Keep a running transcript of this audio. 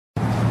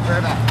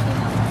Right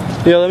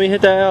back. Yo, let me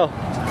hit that L.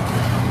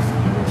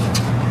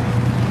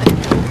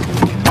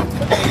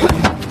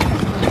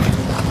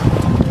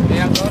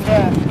 Yeah, I'm going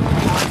back.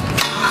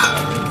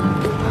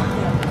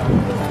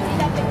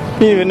 You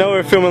didn't even know we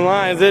were filming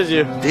lines, did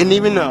you? Didn't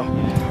even know.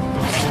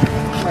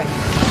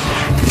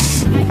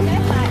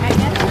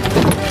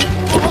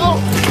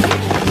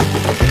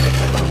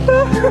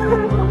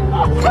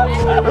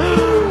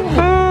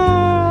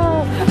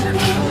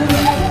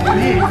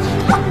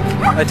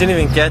 I didn't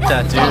even get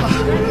that, dude.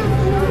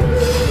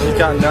 You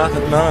got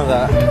nothing, none of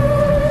that.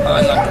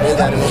 I'm not gonna hold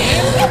that anymore.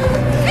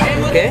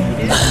 Okay?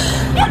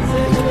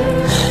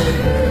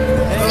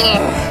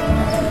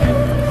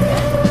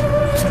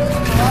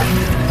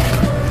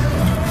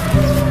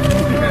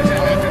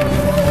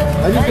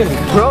 I'm just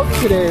getting broke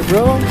today,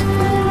 bro.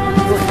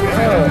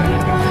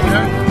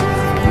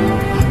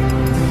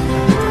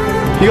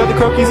 You got the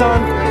croquis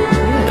on?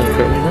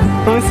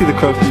 Yeah, let me see the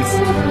croquis.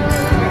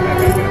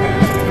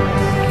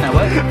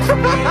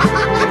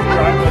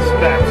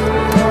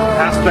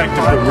 Aspect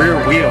of the rear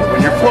wheel. When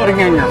you're floating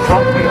in your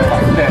front wheel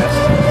like this,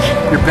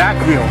 your back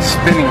wheel is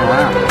spinning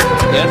around.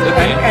 Yes,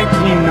 okay. And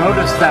can you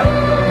notice that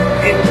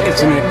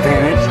it's an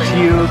advantage to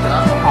you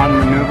on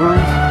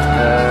maneuvers?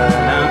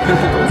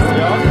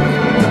 No.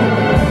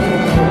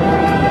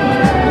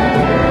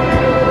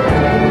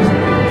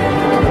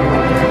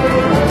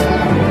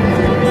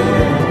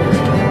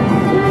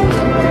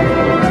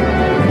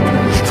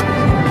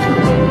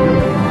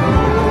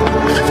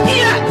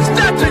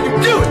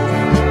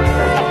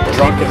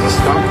 Drunk as a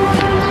skunk.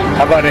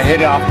 How about I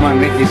hit off my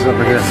Mickey's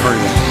over here for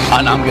you?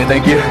 Oh, no, I'm good,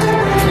 thank you.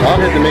 I'll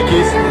hit the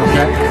Mickeys.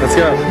 Okay. Let's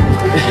go.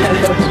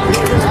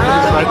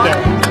 Right there.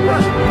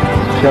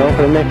 Go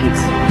for the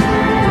Mickeys.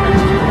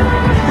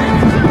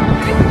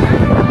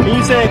 Can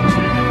you say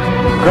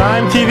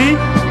Grime TV?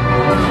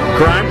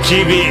 Grime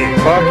TV.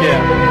 Fuck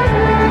yeah.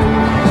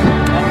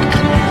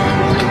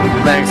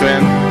 Thanks,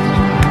 man.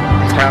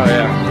 Hell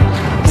yeah.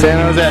 San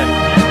Jose.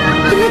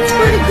 It's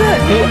pretty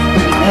good.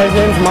 His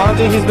name's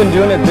Monty. He's been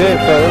doing it big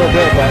for a little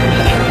bit, but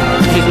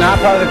he's not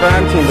part of the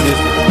Grime team, but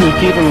we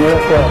keep him real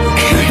close.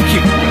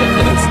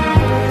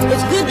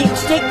 It's good to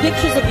take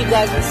pictures of you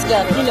guys and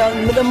stuff. You know,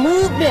 the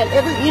movement,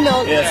 you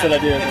know. Yeah, that's what I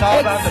did. It's all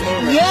about the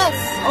movement. Yes.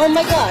 Oh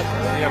my God.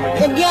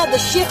 And yeah, the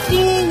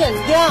shifting and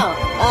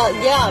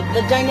yeah,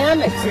 the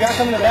dynamics. We got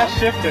some of the best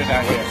shifters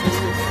out here.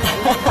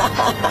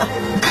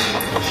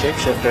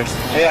 Shapeshifters.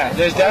 Yeah,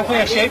 there's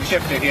definitely a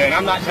shapeshifter here, and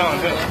I'm not telling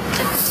who.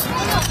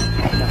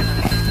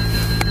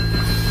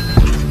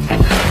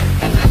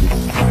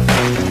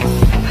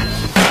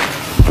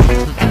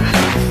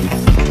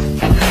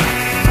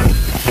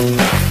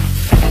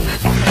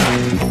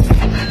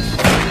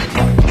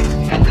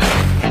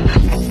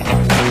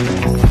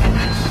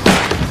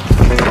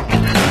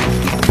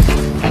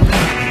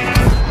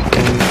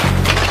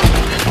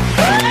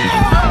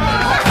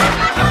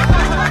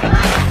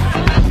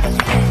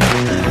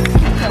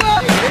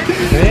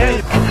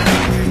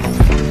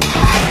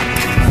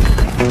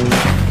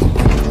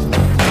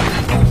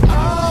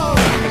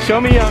 Show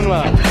me young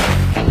love.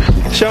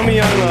 Show me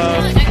young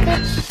love.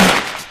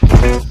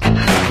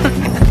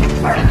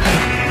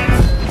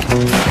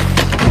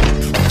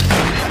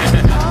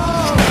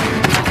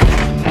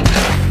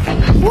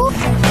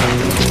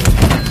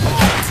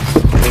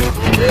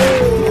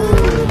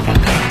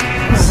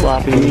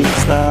 Sloppy meat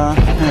style.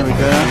 There we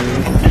go.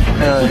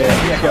 Hell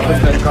yeah. Yeah,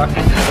 put that across.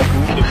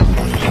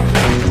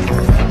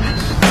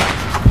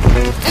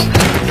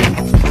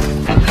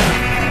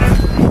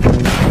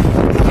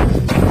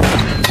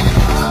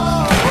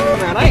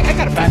 I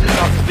gotta back this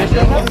off the dish.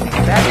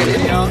 Back it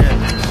in, y'all.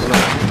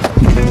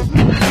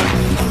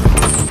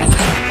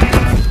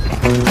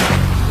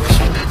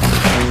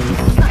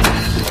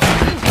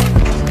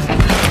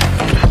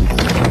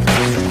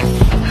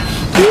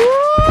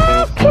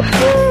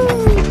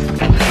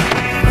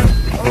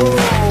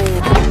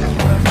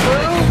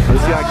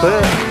 This got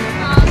clip.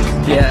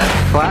 Yeah,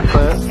 flat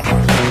clip.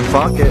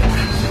 Fuck it.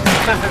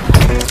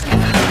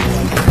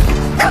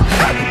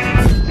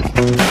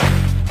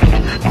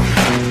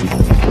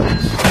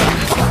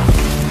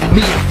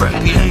 Me and Frank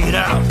be hanging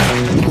out.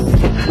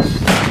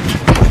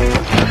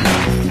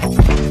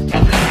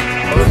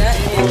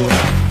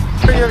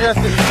 If you're gonna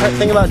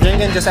think about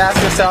drinking, just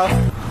ask yourself,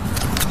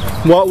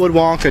 what would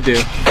Wonka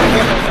do?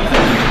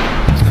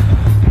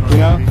 You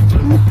know?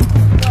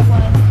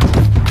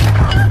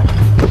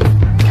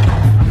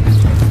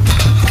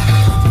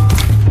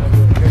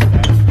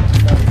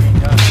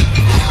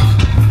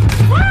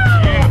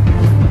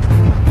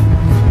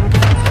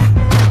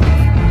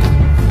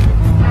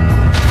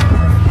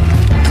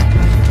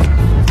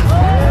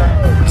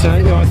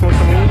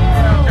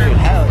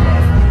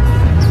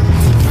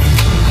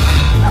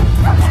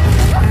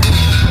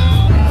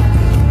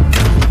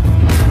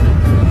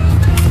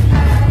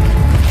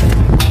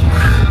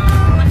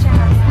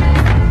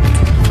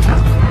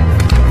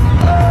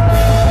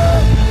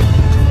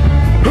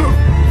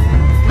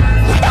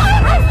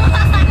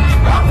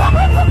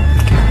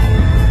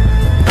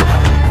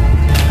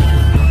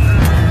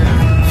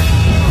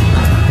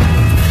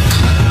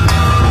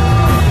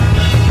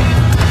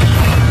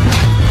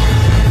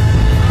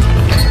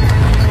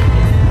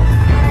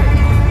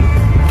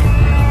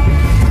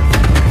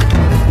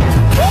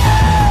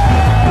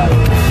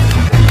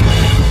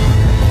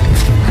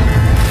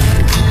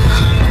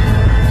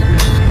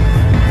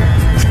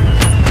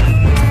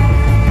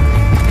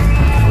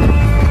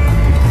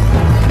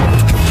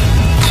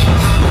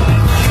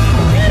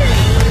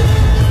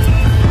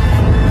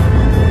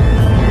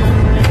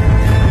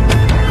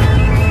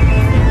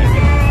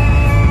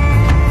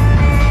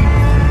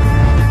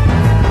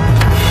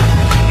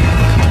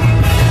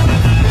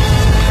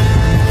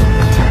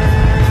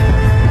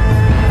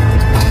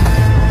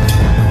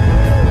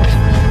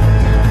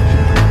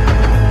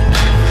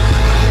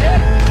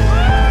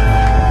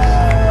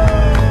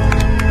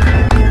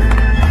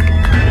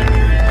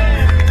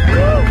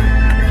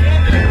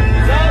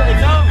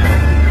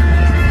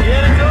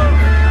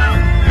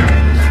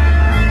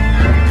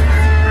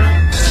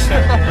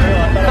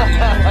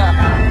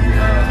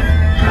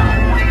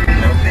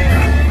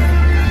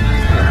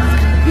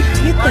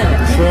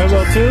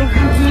 2?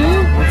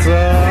 It's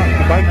a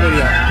bike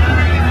video.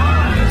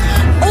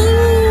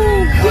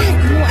 Oh, yes.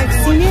 No, I've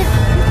seen it.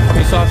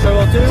 You saw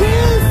Showwell 2?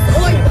 Yes.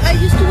 Oh, I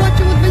used to watch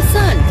it with my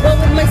son.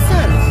 Well, with my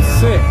son.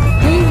 Sick.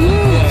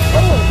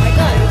 Oh my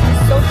God, it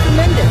was so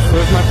tremendous. It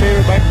was my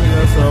favorite bike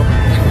video, so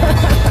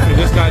I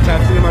just got a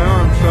tattoo on my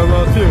arm,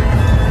 Showwell 2.